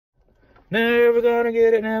Never gonna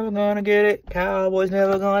get it, never gonna get it. Cowboys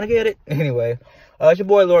never gonna get it. Anyway, it's your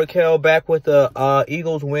boy Lord Kel back with the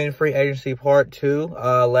Eagles win free agency part 2.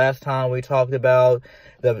 Last time we talked about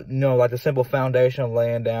the like the simple foundation of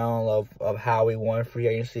laying down of how we won free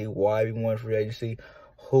agency, why we won free agency,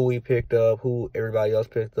 who we picked up, who everybody else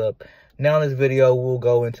picked up. Now in this video, we'll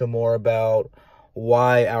go into more about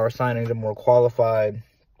why our signings are more qualified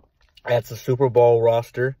at the Super Bowl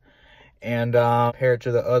roster and compared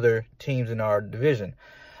to the other teams in our division.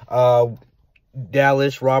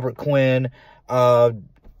 Dallas, Robert Quinn,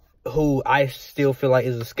 who I still feel like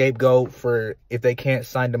is a scapegoat for if they can't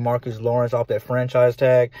sign DeMarcus Lawrence off that franchise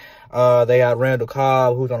tag. They got Randall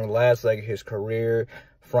Cobb, who's on the last leg of his career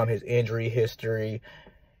from his injury history.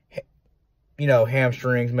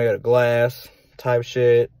 Hamstrings made of glass type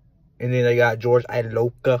shit. And then they got George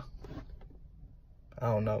Iloka. I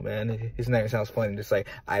don't know, man. His name sounds funny to say.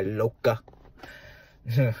 Iloka.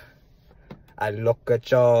 I look at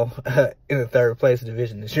y'all in the third place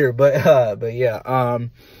division this year. But yeah.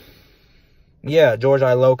 Yeah, George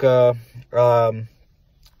Iloka.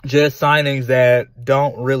 Just signings that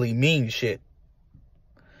don't really mean shit.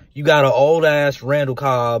 You got an old-ass Randall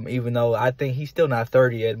Cobb, even though I think he's still not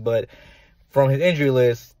 30 yet. But from his injury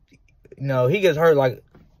list, he gets hurt like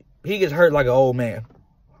an old man.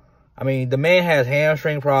 I mean, the man has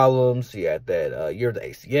hamstring problems. He had that year of the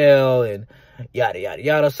ACL and yada, yada,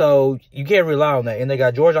 yada. So you can't rely on that. And they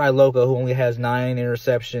got George Iloka, who only has 9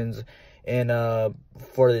 interceptions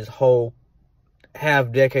for this whole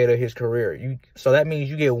half decade of his career. So that means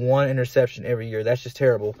you get 1 interception every year. That's just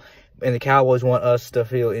terrible. And the Cowboys want us to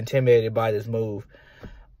feel intimidated by this move.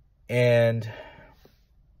 And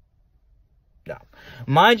no.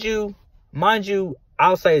 Mind you,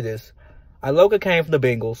 I'll say this. Iloka came from the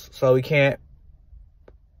Bengals, so he can't.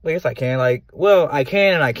 I guess I can. I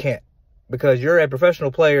can and I can't. Because you're a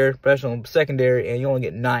professional player, professional secondary, and you only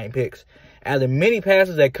get 9 picks. Out of the many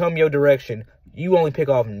passes that come your direction, you only pick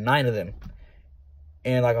off 9 of them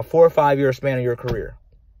in like a 4 or 5 year span of your career.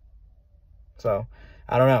 So,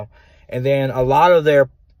 I don't know. And then a lot of their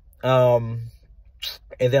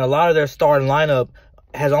starting lineup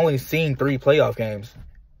has only seen 3 playoff games.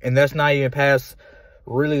 And that's not even past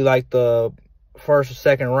really like the first or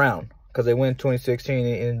second round, because they went in 2016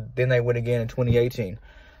 and then they went again in 2018.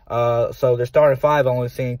 So their starting 5 only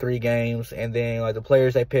seen 3 games, and then like the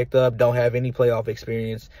players they picked up don't have any playoff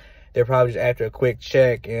experience. They're probably just after a quick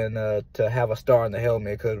check and to have a star in the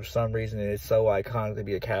helmet, because for some reason it's so iconic to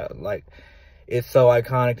be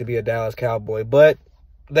a Dallas Cowboy. But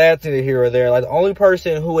that's neither here or there. Like the only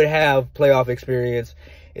person who would have playoff experience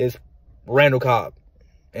is Randall Cobb.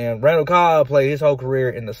 And Randall Cobb played his whole career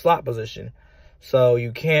in the slot position. So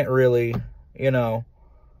you can't really, I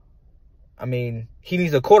mean, he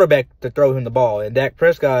needs a quarterback to throw him the ball. And Dak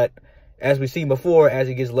Prescott, as we've seen before, as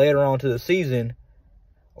he gets later on to the season,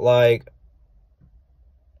 like,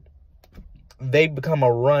 they become a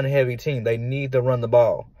run-heavy team. They need to run the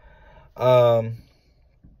ball.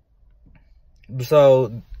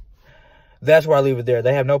 So that's where I leave it there.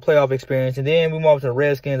 They have no playoff experience. And then we move up to the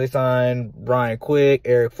Redskins. They signed Brian Quick,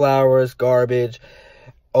 Eric Flowers, garbage.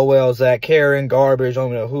 Zach Karen, garbage.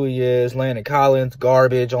 Don't know who he is. Landon Collins,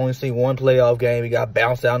 garbage. Only seen 1 playoff game. He got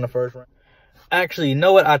bounced out in the first round. Actually, you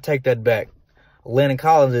know what? I take that back. Landon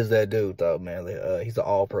Collins is that dude, though, man. He's an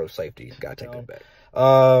all-pro safety. Gotta take that back.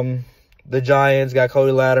 The Giants got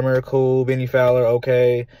Cody Latimer, cool. Benny Fowler,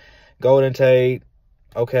 okay. Golden Tate,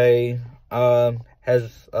 okay.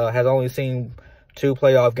 Has only seen 2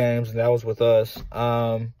 playoff games, and that was with us.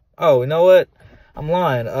 You know what? I'm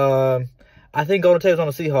lying. I think Golden Tate was on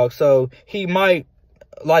the Seahawks, so he might,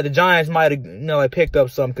 like the Giants might have, picked up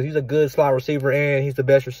something, because he's a good slot receiver, and he's the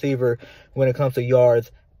best receiver when it comes to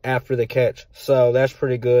yards after the catch. So that's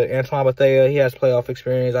pretty good. Antoine Bethea, he has playoff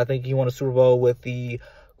experience. I think he won a Super Bowl with the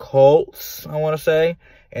Colts, I want to say.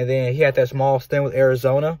 And then he had that small stint with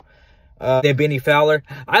Arizona. Then Benny Fowler.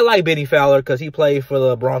 I like Benny Fowler because he played for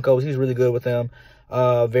the Broncos. He's really good with them.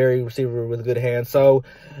 Very receiver with good hands. So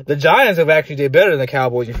the Giants have actually did better than the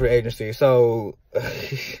Cowboys in free agency. So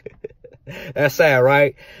that's sad,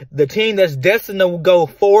 right? The team that's destined to go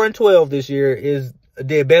 4-12 this year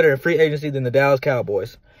did better in free agency than the Dallas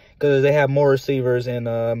Cowboys, because they have more receivers and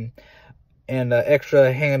the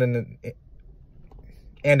extra hand in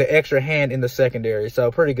the secondary.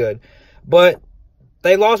 So pretty good. But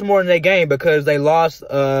they lost more in their game because they lost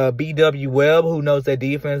B.W. Webb, who knows their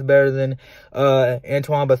defense better than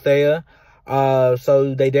Antoine Bethea.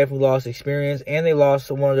 So they definitely lost experience, and they lost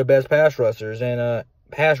one of their best pass rushers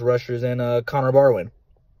and Connor Barwin.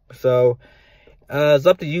 So it's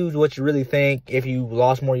up to you what you really think. If you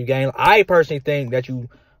lost more, you gained. I personally think that you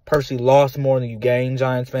personally lost more than you gained,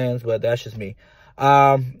 Giants fans, but that's just me.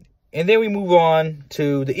 And then we move on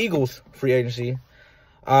to the Eagles free agency.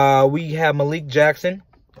 We have Malik Jackson,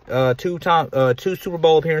 two Super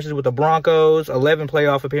Bowl appearances with the Broncos, 11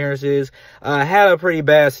 playoff appearances. Had a pretty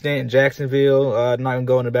bad stint in Jacksonville. Not even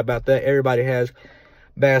going about that. Everybody has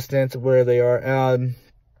bad stints where they are.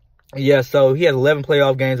 Yeah, so he has 11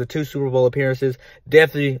 playoff games with 2 Super Bowl appearances.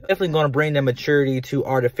 Definitely going to bring that maturity to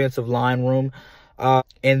our defensive line room.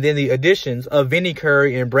 And then the additions of Vinny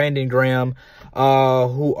Curry and Brandon Graham,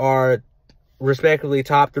 who are respectively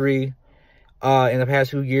top 3 in the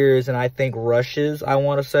past few years, and I think rushes, I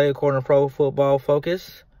want to say, according to Pro Football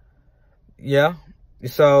Focus. Yeah.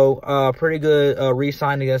 So, pretty good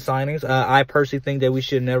re-signing and signings. I personally think that we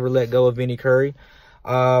should never let go of Vinny Curry.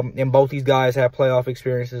 And both these guys have playoff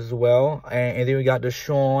experiences as well. And then we got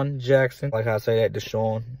Deshaun Jackson. Like I say that,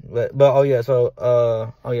 Deshaun.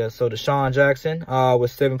 So Deshaun Jackson, with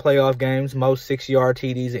 7 playoff games, most 6-yard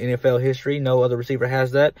TDs in NFL history. No other receiver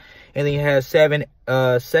has that. And then he has seven,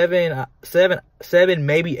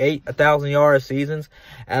 maybe 8 1,000-yard seasons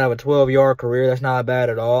out of a 12-yard career. That's not bad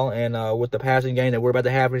at all. And, with the passing game that we're about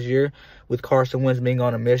to have this year, with Carson Wentz being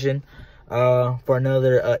on a mission, for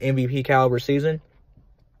another, MVP caliber season,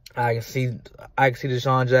 I can see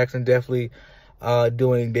Deshaun Jackson definitely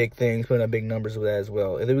doing big things, putting up big numbers with that as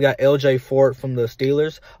well. And then we got LJ Fort from the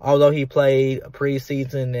Steelers. Although he played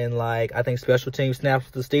preseason and I think special team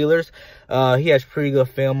snaps with the Steelers, he has pretty good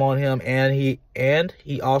film on him, and he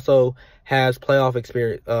also has playoff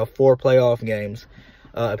experience, 4 playoff games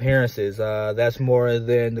appearances. That's more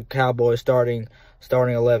than the Cowboys starting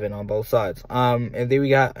 11 on both sides. And then we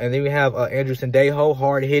have Andrew Sendejo,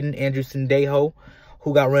 hard-hitting Andrew Sendejo,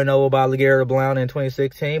 who got run over by LeGarrette Blount in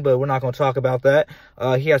 2016, but we're not going to talk about that.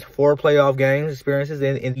 He has 4 playoff games experiences,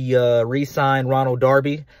 and he re-signed Ronald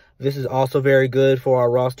Darby. This is also very good for our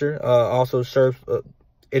roster. Also serves,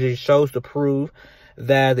 it shows to prove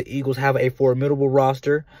that the Eagles have a formidable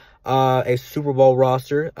roster, a Super Bowl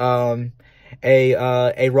roster,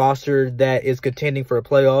 a roster that is contending for the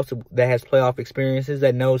playoffs, that has playoff experiences,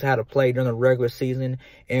 that knows how to play during the regular season,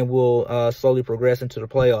 and will slowly progress into the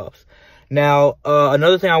playoffs. Now,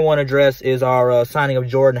 another thing I want to address is our signing of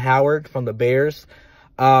Jordan Howard from the Bears.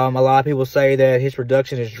 A lot of people say that his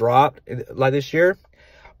production has dropped this year,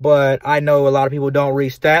 but I know a lot of people don't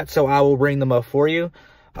read stats, so I will bring them up for you.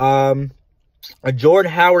 Jordan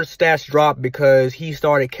Howard's stats dropped because he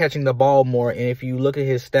started catching the ball more, and if you look at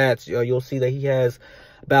his stats, you'll see that he has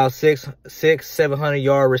about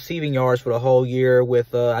 700-yard receiving yards for the whole year,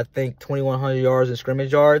 with I think 2,100 yards in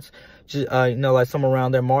scrimmage yards. Somewhere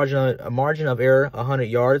around there, margin of error, 100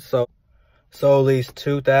 yards. So at least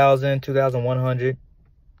 2,100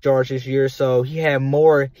 yards this year. So he had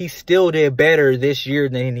more. He still did better this year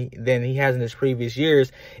than he has in his previous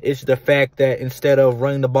years. It's the fact that instead of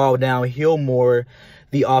running the ball downhill more,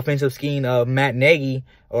 the offensive scheme of Matt Nagy,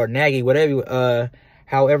 or Nagy,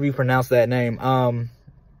 however you pronounce that name,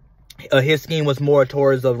 his scheme was more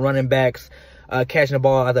towards the running backs catching the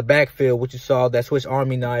ball out of the backfield, which you saw that Swiss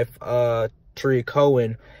Army knife, Tariq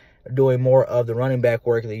Cohen, doing more of the running back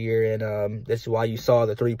work of the year. And that's why you saw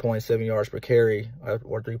the 3.7 yards per carry,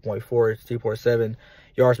 or 3.7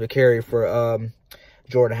 yards per carry for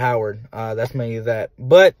Jordan Howard. That's mainly that.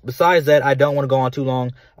 But besides that, I don't want to go on too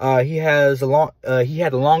long. He had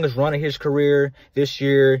the longest run of his career this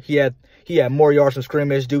year. He had more yards from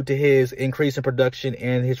scrimmage due to his increase in production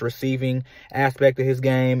and his receiving aspect of his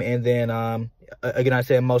game. And then, again, I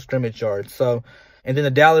said most scrimmage yards. So, and then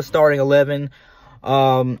the Dallas starting 11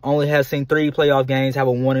 only has seen 3 playoff games, have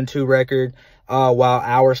a 1-2 record, while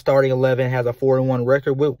our starting 11 has a 4-1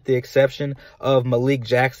 record, with the exception of Malik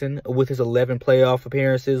Jackson with his 11 playoff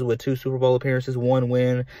appearances, with 2 Super Bowl appearances, 1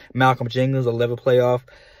 win. Malcolm Jenkins, 11 playoff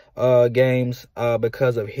games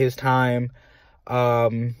because of his time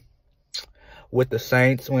with the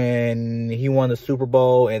Saints when he won the Super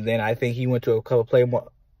Bowl, and then I think he went to a couple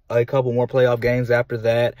more playoff games after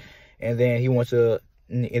that, and then he went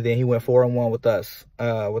 4-1 with us,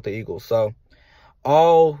 with the Eagles. So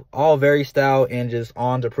all very stout, and just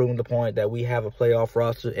on to proving the point that we have a playoff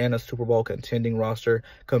roster and a Super Bowl contending roster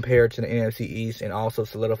compared to the NFC East, and also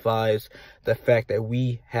solidifies the fact that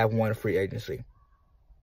we have won free agency.